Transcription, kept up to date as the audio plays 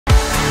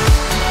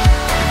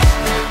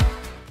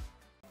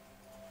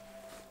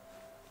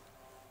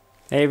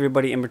Hey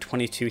everybody,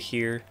 Ember22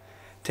 here.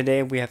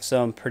 Today we have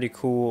some pretty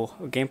cool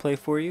gameplay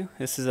for you.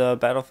 This is a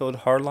Battlefield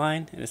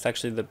Hardline, and it's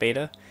actually the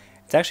beta.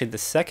 It's actually the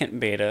second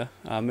beta.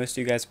 Most of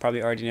you guys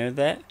probably already know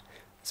that,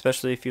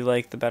 especially if you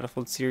like the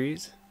Battlefield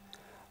series.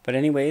 But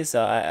anyways,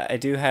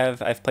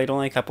 I've played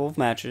only a couple of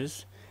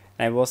matches,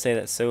 and I will say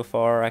that so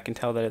far I can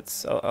tell that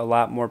it's a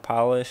lot more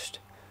polished.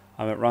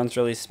 It runs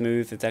really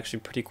smooth. It's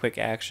actually pretty quick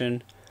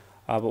action,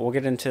 but we'll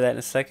get into that in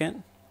a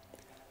second.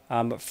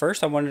 But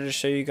first I wanted to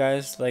show you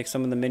guys like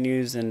some of the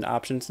menus and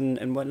options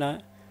and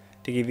whatnot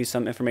to give you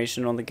some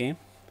information on the game.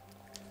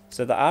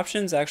 So the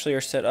options actually are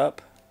set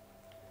up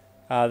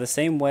the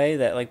same way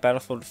that like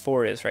Battlefield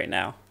 4 is right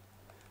now.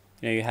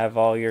 You have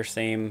all your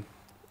same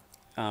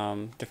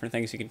different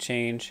things you can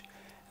change,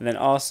 and then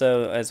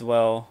also as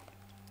well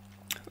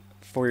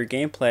for your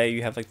gameplay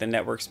you have like the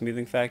network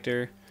smoothing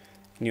factor,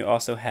 and you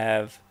also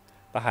have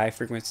the high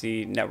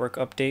frequency network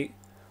update,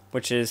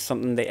 which is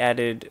something they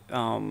added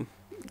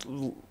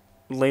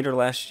later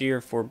last year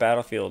for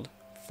Battlefield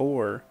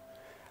 4,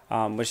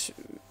 which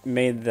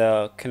made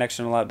the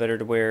connection a lot better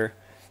to where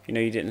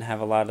you didn't have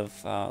a lot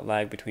of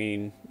lag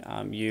between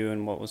you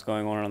and what was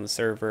going on the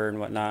server and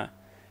whatnot,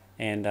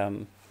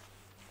 and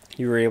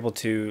you were able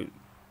to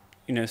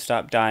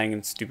stop dying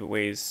in stupid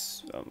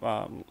ways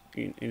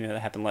that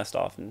happen less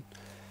often.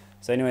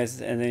 So anyways,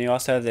 and then you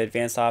also have the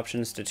advanced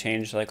options to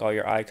change like all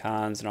your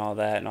icons and all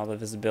that, and all the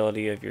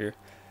visibility of your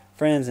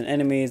friends and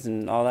enemies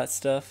and all that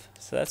stuff.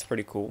 So that's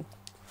pretty cool.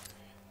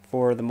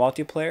 For the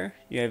multiplayer,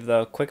 you have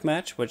the quick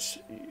match, which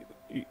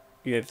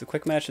you have the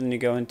quick match, and then you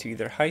go into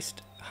either Heist,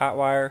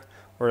 Hotwire,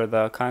 or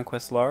the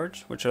Conquest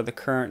Large, which are the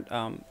current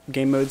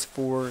game modes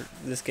for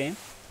this game.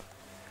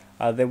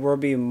 There will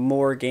be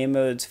more game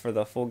modes for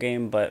the full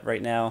game, but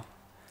right now,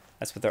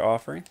 that's what they're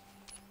offering.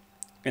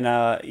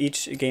 And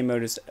each game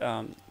mode is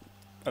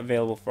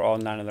available for all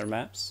 9 of their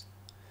maps.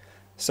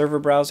 Server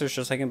browsers,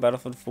 just like in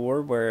Battlefield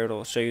 4, where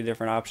it'll show you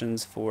different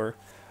options for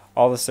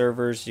all the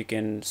servers. You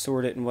can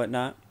sort it and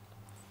whatnot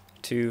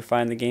to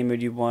find the game mode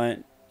you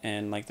want,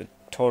 and like the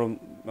total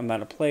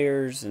amount of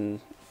players and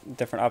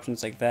different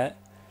options like that.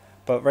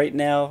 But right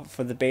now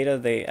for the beta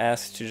they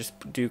asked to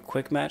just do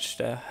quick match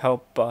to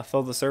help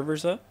fill the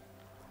servers up.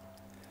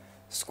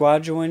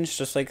 Squad joins,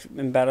 just like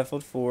in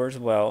Battlefield 4 as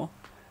well.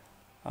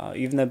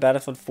 Even though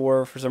Battlefield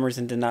 4 for some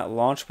reason did not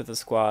launch with a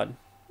squad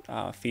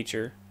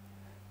feature,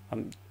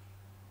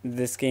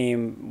 this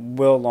game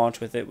will launch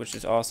with it, which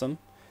is awesome.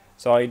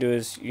 So all you do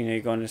is you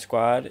go into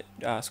squad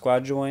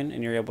join,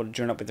 and you're able to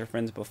join up with your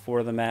friends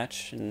before the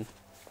match and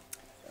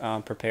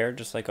prepare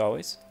just like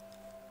always.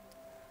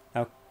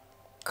 Now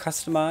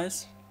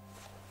customize,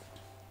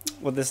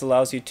 what this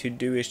allows you to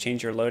do is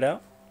change your loadout,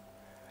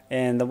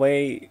 and the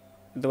way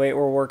it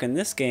will work in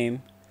this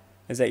game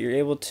is that you're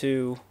able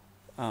to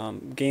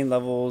gain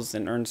levels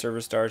and earn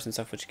server stars and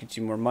stuff, which gets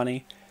you more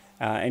money.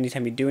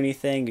 Anytime you do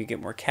anything, you get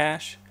more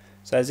cash.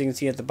 So as you can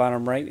see at the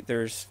bottom right,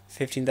 there's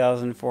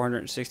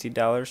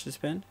 $15,460 to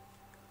spend.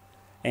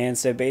 And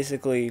so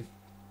basically,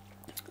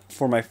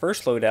 for my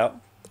first loadout,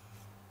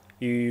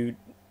 you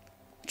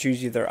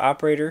choose either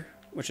operator,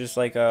 which is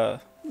like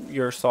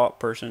your assault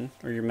person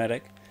or your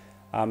medic,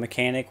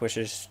 mechanic, which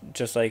is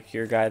just like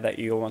your guy that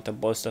you want to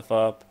blow stuff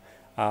up,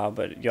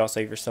 but you also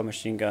have your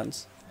submachine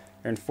guns.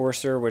 Your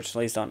enforcer, which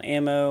lays down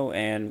ammo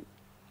and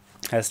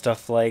has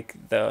stuff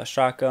like the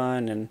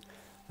shotgun and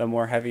the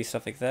more heavy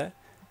stuff like that.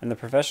 And the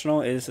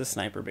professional is a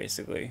sniper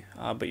basically,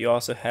 but you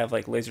also have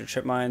like laser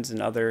trip mines and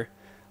other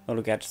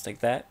little gadgets like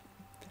that.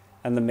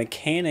 And the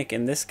mechanic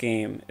in this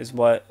game is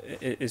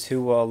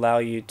who will allow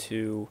you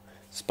to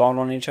spawn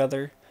on each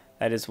other.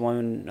 That is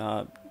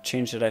one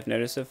change that I've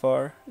noticed so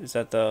far, is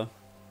that the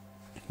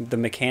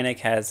mechanic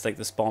has like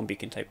the spawn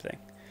beacon type thing.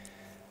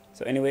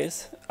 So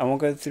anyways, I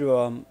won't go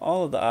through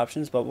all of the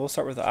options, but we'll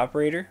start with the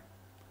operator.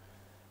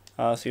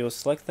 So you'll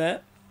select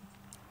that,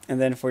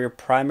 and then for your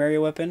primary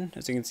weapon,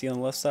 as you can see on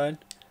the left side,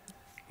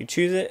 you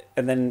choose it,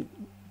 and then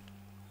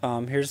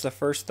here's the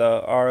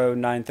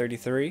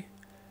RO933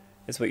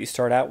 is what you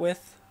start out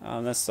with.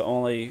 That's the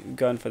only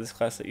gun for this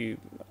class that you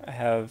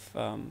have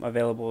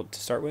available to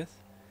start with.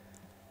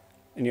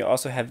 And you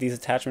also have these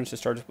attachments to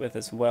start with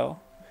as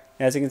well.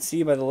 And as you can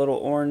see by the little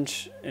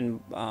orange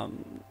and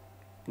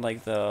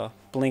like the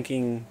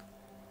blinking,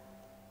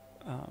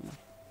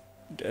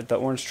 the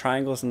orange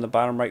triangles in the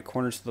bottom right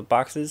corners of the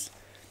boxes,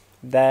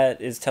 that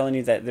is telling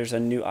you that there's a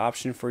new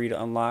option for you to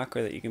unlock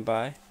or that you can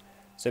buy.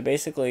 So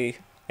basically,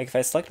 like if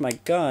I select my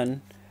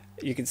gun,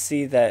 you can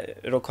see that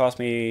it'll cost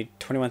me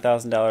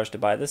 $21,000 to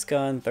buy this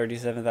gun,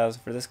 $37,000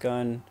 for this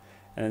gun,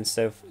 and then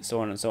so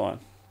on and so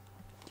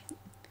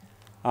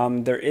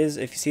on. There is,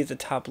 if you see at the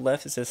top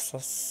left, it says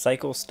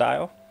cycle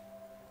style.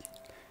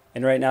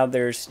 And right now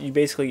you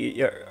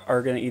basically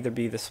are going to either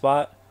be the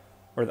SWAT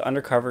or the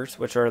undercovers,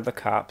 which are the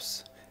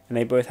cops, and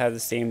they both have the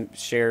same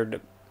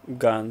shared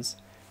guns.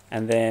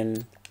 And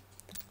then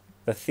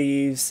the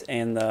thieves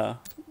and the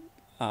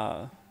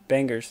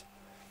bangers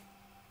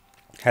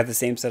have the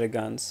same set of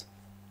guns,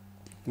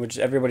 which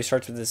everybody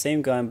starts with the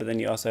same gun, but then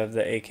you also have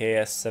the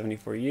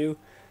AKS-74U,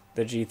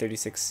 the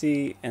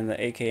G36C, and the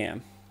AKM.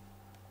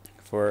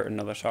 for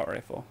another assault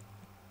rifle.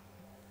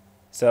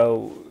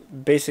 So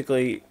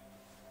basically,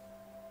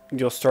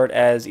 you'll start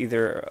as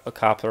either a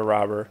cop or a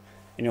robber,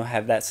 and you'll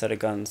have that set of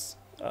guns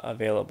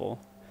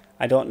available.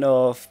 I don't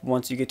know if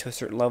once you get to a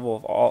certain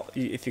level of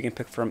if you can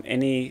pick from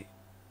any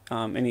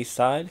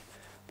side,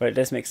 but it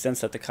does make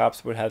sense that the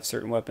cops would have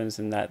certain weapons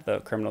and that the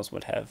criminals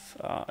would have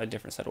a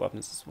different set of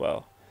weapons as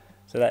well.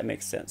 So that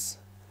makes sense.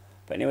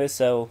 But anyway,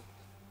 so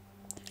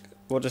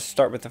we'll just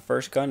start with the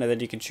first gun, and then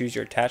you can choose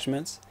your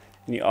attachments.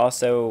 And you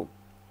also,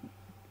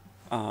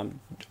 you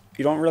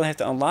don't really have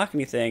to unlock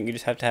anything. You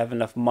just have to have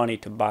enough money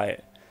to buy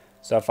it.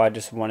 So if I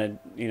just wanted,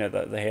 you know,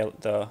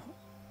 the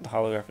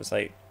holographic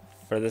sight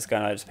for this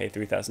gun, I just pay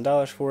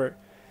 $3,000 for it,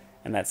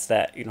 and that's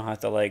that. You don't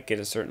have to like get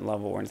a certain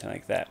level or anything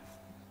like that.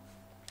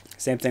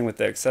 Same thing with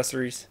the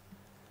accessories.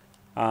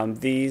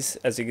 These,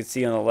 as you can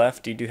see on the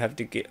left, you do have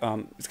to get.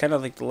 It's kind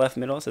of like the left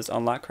middle. It says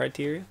unlock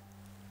criteria.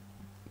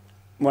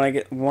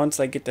 Once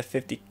I get to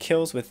 50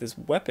 kills with this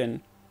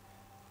weapon,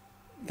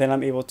 then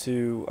I'm able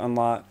to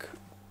unlock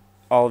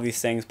all of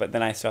these things. But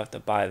then I still have to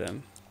buy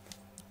them.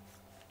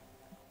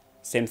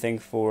 Same thing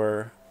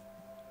for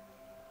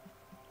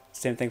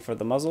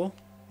the muzzle.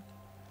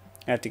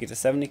 I have to get to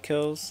 70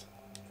 kills.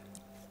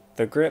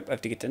 The grip, I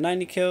have to get to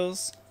 90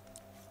 kills.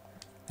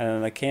 And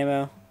then the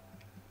camo.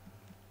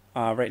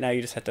 Right now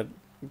you just have to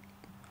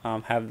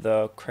have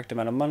the correct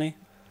amount of money.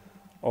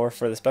 Or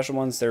for the special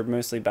ones, they're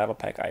mostly battle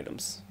pack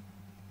items.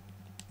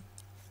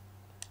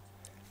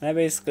 And that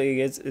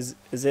basically is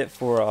it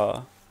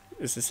for,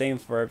 it's the same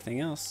for everything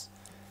else.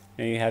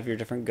 You know, you have your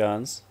different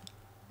guns.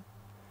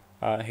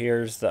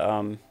 Here's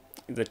the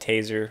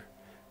taser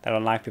that'll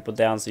knock people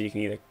down, so you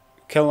can either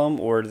kill them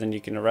or then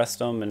you can arrest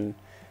them and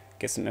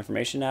get some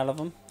information out of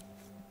them.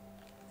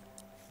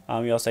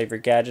 You also have your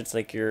gadgets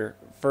like your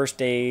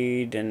first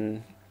aid,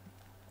 and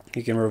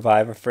you can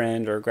revive a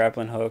friend, or a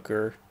grappling hook,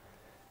 or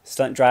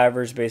stunt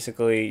drivers.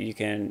 Basically, you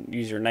can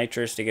use your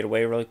nitrous to get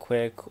away really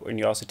quick, and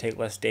you also take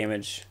less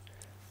damage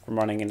from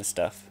running into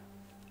stuff.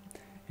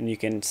 And you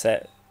can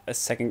set a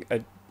second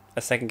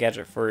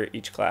gadget for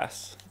each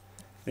class.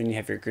 Then you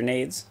have your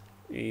grenades.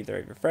 You either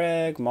have your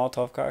frag,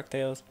 Molotov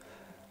cocktails,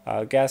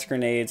 gas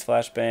grenades,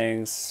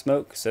 flashbangs,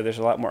 smoke. So there's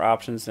a lot more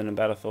options than in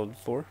Battlefield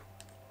 4.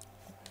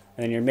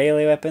 And then your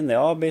melee weapon, they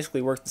all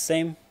basically work the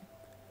same,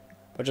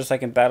 but just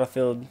like in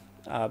Battlefield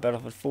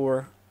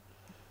 4,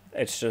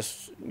 it's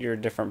just your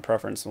different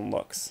preference and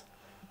looks.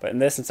 But in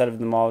this, instead of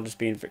them all just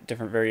being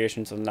different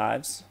variations of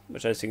knives,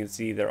 which as you can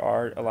see, there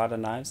are a lot of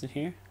knives in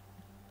here.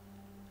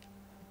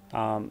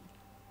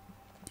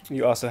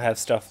 You also have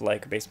stuff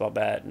like a baseball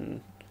bat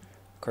and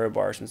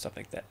crowbars and stuff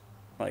like that.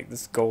 Like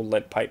this gold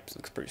lead pipe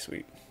looks pretty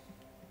sweet.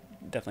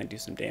 Definitely do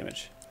some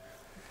damage.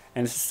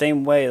 And it's the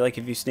same way, like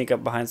if you sneak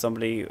up behind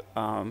somebody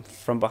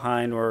from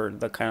behind, or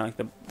the kind of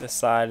like the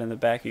side and the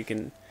back, you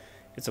can.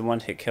 It's a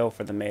one-hit kill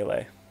for the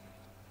melee.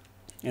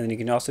 And then you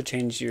can also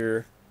change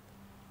your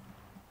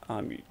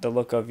the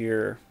look of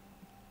your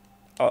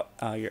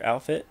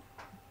outfit.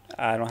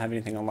 I don't have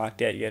anything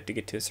unlocked yet. You have to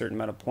get to a certain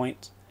amount of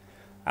points.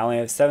 I only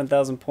have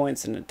 7,000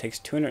 points, and it takes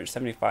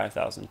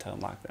 275,000 to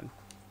unlock them.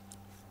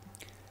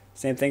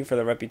 Same thing for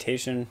the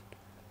reputation.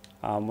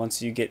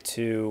 Once you get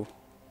to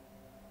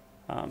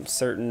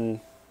certain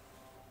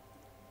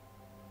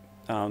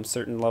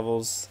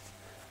levels,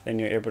 then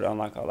you're able to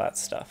unlock all that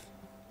stuff.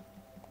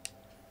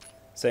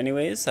 So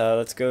anyways,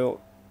 let's go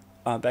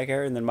back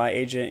here, and then my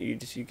agent,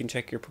 you can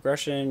check your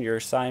progression, your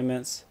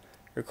assignments,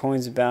 your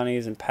coins and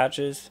bounties, and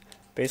patches.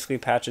 Basically,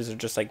 patches are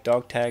just like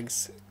dog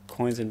tags.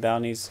 Coins and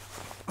bounties,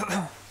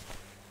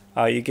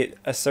 you get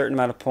a certain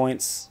amount of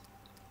points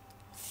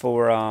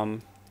for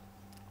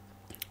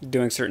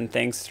doing certain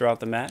things throughout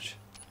the match.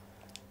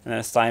 And then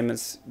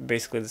assignments,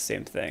 basically the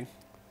same thing.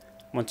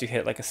 Once you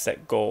hit like a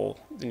set goal,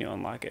 then you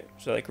unlock it.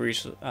 So like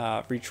reach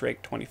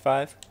rank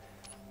 25.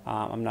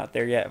 I'm not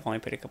there yet. I've only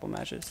played a couple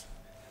matches.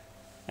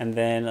 And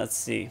then let's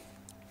see.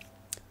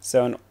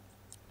 So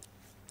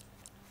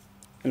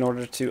in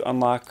order to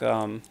unlock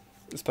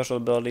special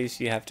abilities,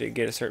 you have to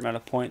get a certain amount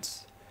of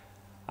points.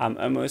 I'm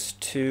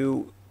almost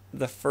to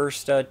the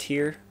first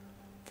tier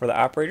for the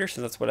operator,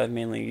 so that's what I've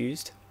mainly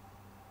used.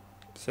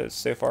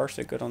 So far,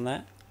 so good on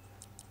that.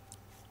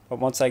 But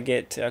once I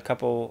get a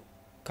couple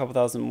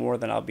thousand more,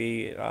 then I'll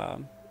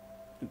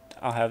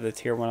have the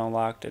tier 1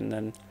 unlocked, and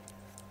then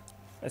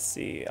let's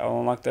see, I'll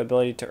unlock the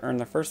ability to earn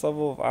the first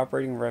level of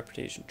operating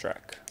reputation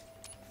track.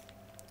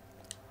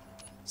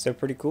 So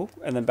pretty cool.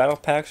 And then battle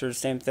packs are the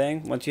same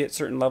thing. Once you hit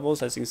certain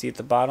levels, as you can see at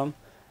the bottom,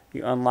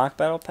 you unlock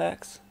battle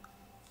packs,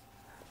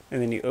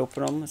 and then you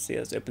open them. Let's see,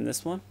 let's open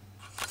this one.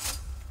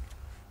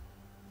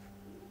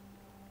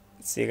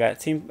 Let's see, I got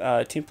team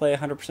play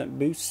 100%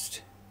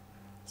 boost.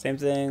 Same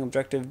thing,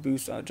 objective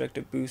boost,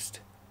 boost.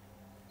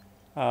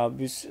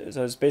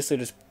 So it's basically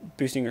just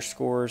boosting your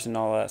scores and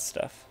all that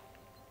stuff.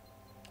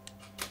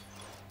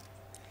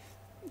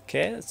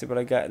 Okay, let's see what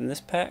I got in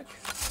this pack.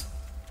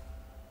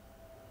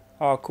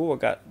 Oh, cool, I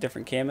got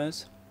different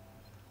camos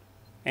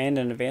and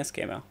an advanced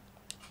camo.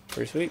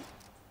 Pretty sweet.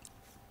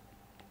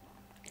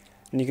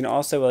 And you can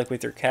also, like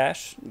with your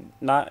cash,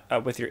 not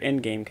with your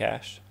in-game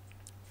cash,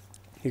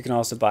 you can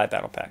also buy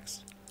battle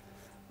packs.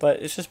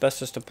 But it's just best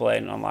just to play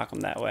and unlock them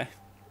that way.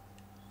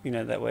 You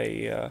know, that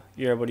way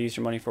you're able to use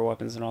your money for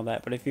weapons and all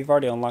that. But if you've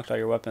already unlocked all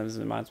your weapons,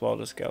 then might as well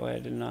just go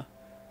ahead and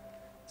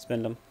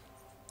spend them.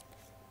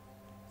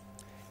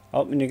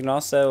 Oh, and you can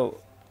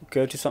also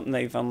go to something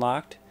that you've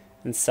unlocked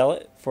and sell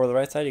it for the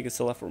right side. You can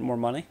sell it for more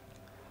money,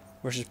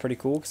 which is pretty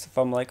cool. Because if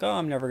I'm like, oh,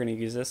 I'm never going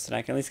to use this, then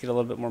I can at least get a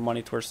little bit more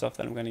money towards stuff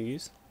that I'm going to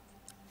use.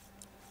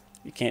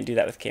 You can't do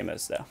that with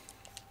camos, though.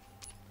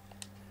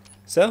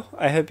 So,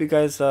 I hope you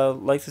guys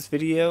like this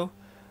video.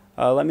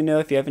 Let me know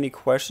if you have any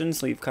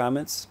questions. Leave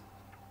comments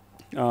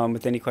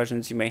with any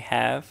questions you may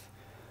have.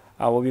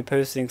 We'll be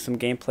posting some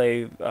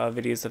gameplay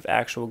videos of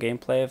actual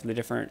gameplay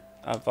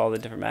of all the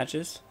different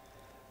matches.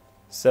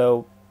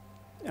 So,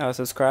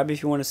 subscribe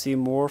if you want to see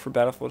more for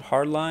Battlefield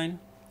Hardline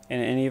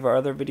and any of our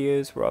other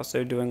videos. We're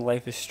also doing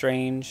Life is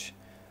Strange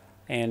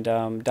and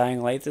Dying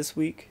Light this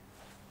week.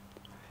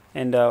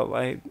 And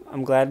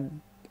I'm glad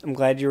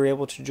you were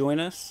able to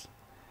join us.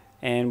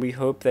 And we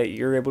hope that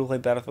you're able to play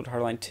Battlefield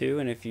Hardline 2.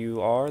 And if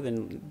you are,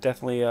 then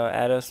definitely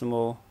add us, and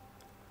we'll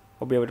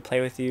be able to play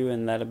with you,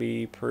 and that'll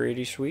be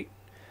pretty sweet.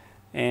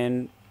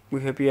 And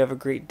we hope you have a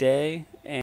great day.